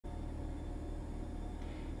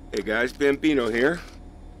Hey guys, Bambino here.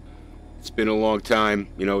 It's been a long time.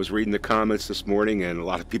 I was reading the comments this morning and a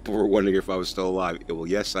lot of people were wondering if I was still alive. Well,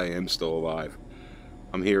 yes, I am still alive.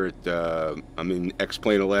 I'm here I'm in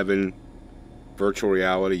X-Plane 11 virtual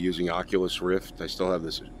reality using Oculus Rift. I still have the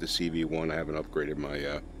CV1. I haven't upgraded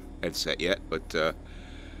my headset yet, but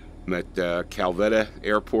I'm at Calvetta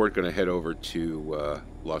Airport, going to head over to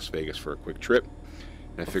Las Vegas for a quick trip.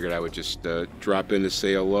 And I figured I would just drop in to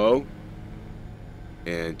say hello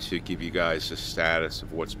and to give you guys the status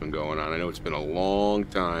of what's been going on. I know it's been a long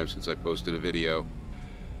time since I posted a video,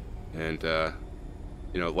 and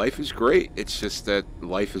life is great. It's just that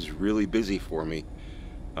life is really busy for me.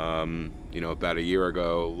 About a year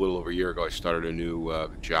ago, a little over a year ago, I started a new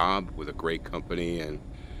job with a great company, and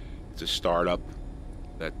it's a startup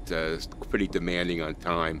that is pretty demanding on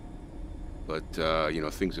time, but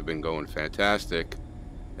things have been going fantastic,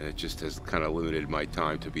 and it just has kind of limited my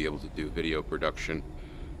time to be able to do video production.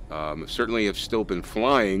 Certainly have still been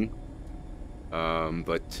flying,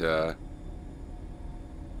 but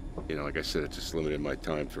like I said, it just limited my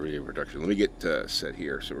time for video production. Let me get set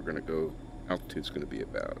here. So we're going to go, altitude's going to be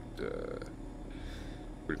about, we're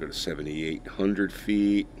going to go to 7,800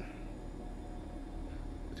 feet.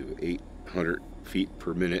 We'll do 800 feet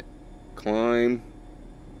per minute climb.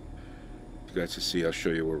 You guys can see, I'll show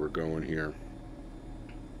you where we're going here.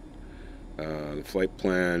 The flight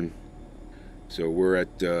plan. So we're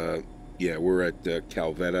at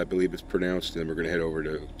Calvetta, I believe it's pronounced, and then we're going to head over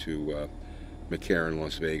to McCarran,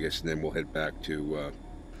 Las Vegas, and then we'll head back to,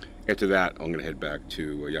 after that, I'm going to head back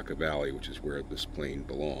to Yucca Valley, which is where this plane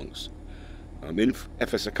belongs. I'm in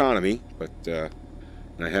FS Economy, but and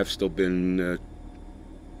I have still been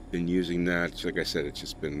using that. So like I said, it's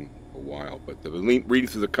just been a while, but I've been reading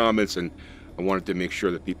through the comments, and I wanted to make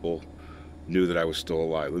sure that people knew that I was still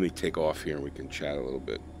alive. Let me take off here and we can chat a little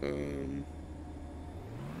bit.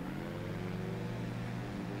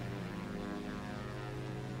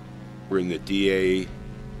 We're in the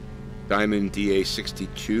Diamond Ti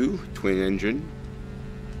SC2 twin engine.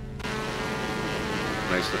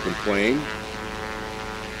 Nice looking plane.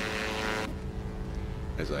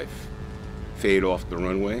 As I fade off the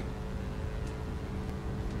runway.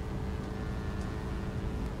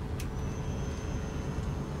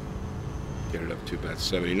 Get it up to about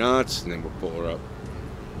 70 knots, and then we'll pull her up.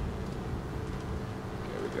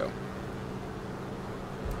 There we go.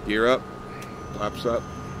 Gear up, flaps up.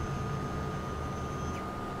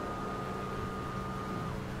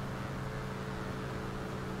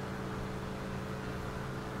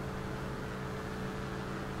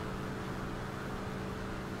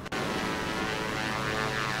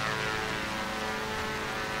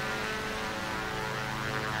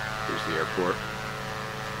 Here's the airport.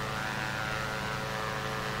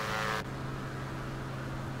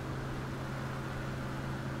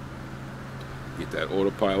 Get that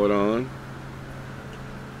autopilot on.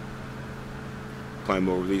 Climb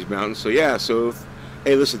over these mountains. So yeah,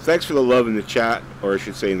 hey, listen, thanks for the love in the chat, or I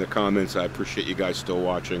should say in the comments. I appreciate you guys still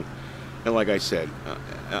watching. And like I said,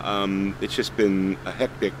 it's just been a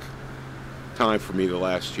hectic time for me the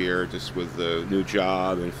last year, just with the new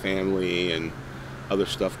job and family and other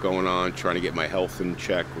stuff going on, trying to get my health in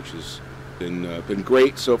check, which has been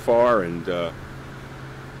great so far. And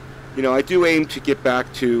I do aim to get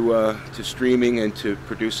back to streaming and to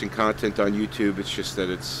producing content on YouTube. It's just that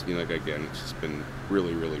it's, again, it's just been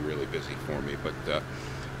really, really, really busy for me. But,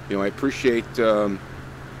 I appreciate all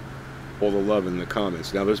the love in the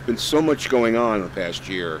comments. Now, there's been so much going on in the past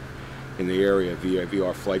year in the area of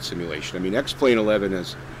VR flight simulation. I mean, X-Plane 11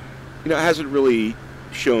 hasn't really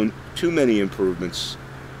shown too many improvements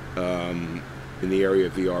in the area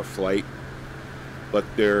of VR flight. But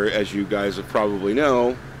there, as you guys have probably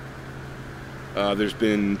know, there's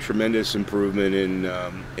been tremendous improvement in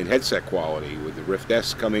headset quality with the Rift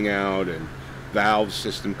S coming out and Valve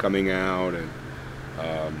system coming out, and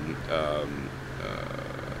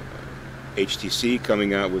HTC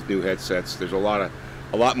coming out with new headsets. There's a lot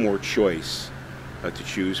more choice to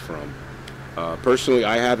choose from. Personally,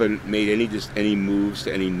 I haven't made any moves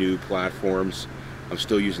to any new platforms. I'm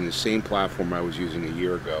still using the same platform I was using a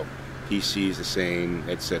year ago. PC's the same,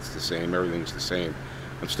 headset's the same, everything's the same.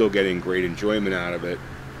 I'm still getting great enjoyment out of it,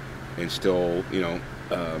 and still,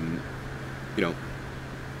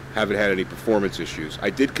 haven't had any performance issues. I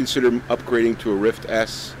did consider upgrading to a Rift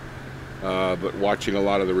S, but watching a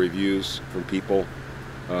lot of the reviews from people,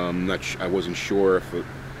 I wasn't sure if it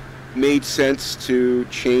made sense to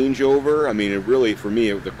change over. I mean, it really, for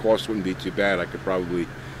me, the cost wouldn't be too bad. I could probably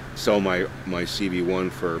sell my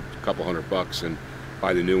CV1 for a couple $100 and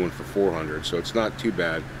buy the new one for 400, so it's not too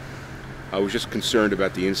bad. I was just concerned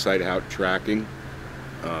about the inside-out tracking.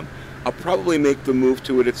 I'll probably make the move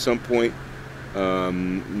to it at some point,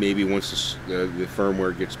 maybe once the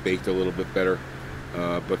firmware gets baked a little bit better.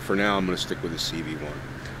 But for now, I'm going to stick with the CV1.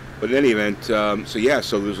 But in any event, so yeah,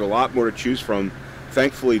 so there's a lot more to choose from.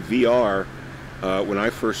 Thankfully, VR, when I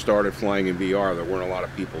first started flying in VR, there weren't a lot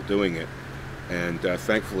of people doing it. And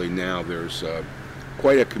thankfully now there's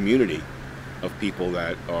quite a community of people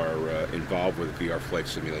that are involved with VR flight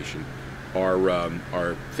simulation.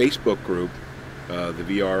 Our Facebook group, the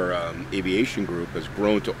VR aviation group, has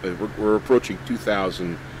grown to, we're approaching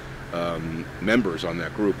 2,000 members on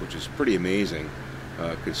that group, which is pretty amazing.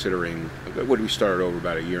 Considering what we started over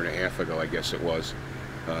about a year and a half ago, I guess it was,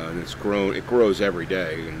 and it's grown. It grows every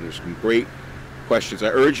day, and there's some great questions. I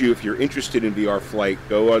urge you, if you're interested in VR flight,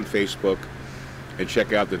 go on Facebook and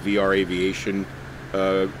check out the VR aviation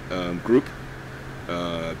group.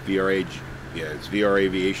 It's VR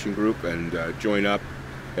aviation group, and join up.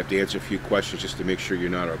 You have to answer a few questions just to make sure you're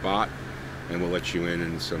not a bot, and we'll let you in,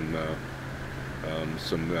 and some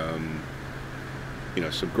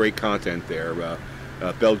great content there.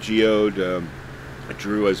 Belgeode,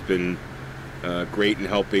 Drew has been great in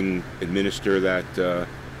helping administer that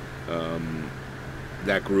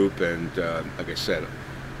that group, and like I said,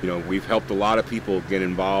 we've helped a lot of people get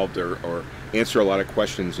involved or answer a lot of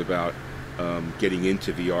questions about getting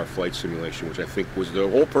into VR flight simulation, which I think was the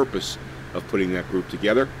whole purpose of putting that group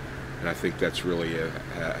together, and I think that's really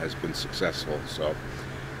has been successful. So,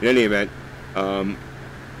 in any event,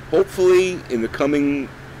 hopefully in the coming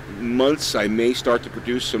months I may start to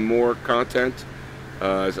produce some more content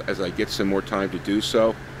as I get some more time to do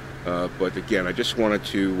so. But again, I just wanted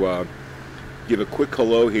to give a quick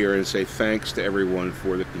hello here and say thanks to everyone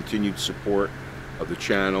for the continued support of the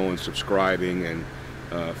channel and subscribing, and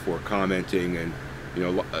for commenting, and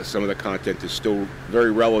some of the content is still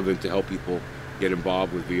very relevant to help people get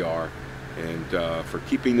involved with VR, and for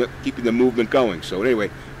keeping the movement going. So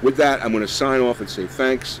anyway, with that, I'm going to sign off and say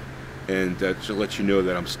thanks, and to let you know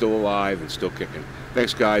that I'm still alive and still kicking.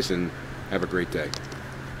 Thanks, guys, and have a great day.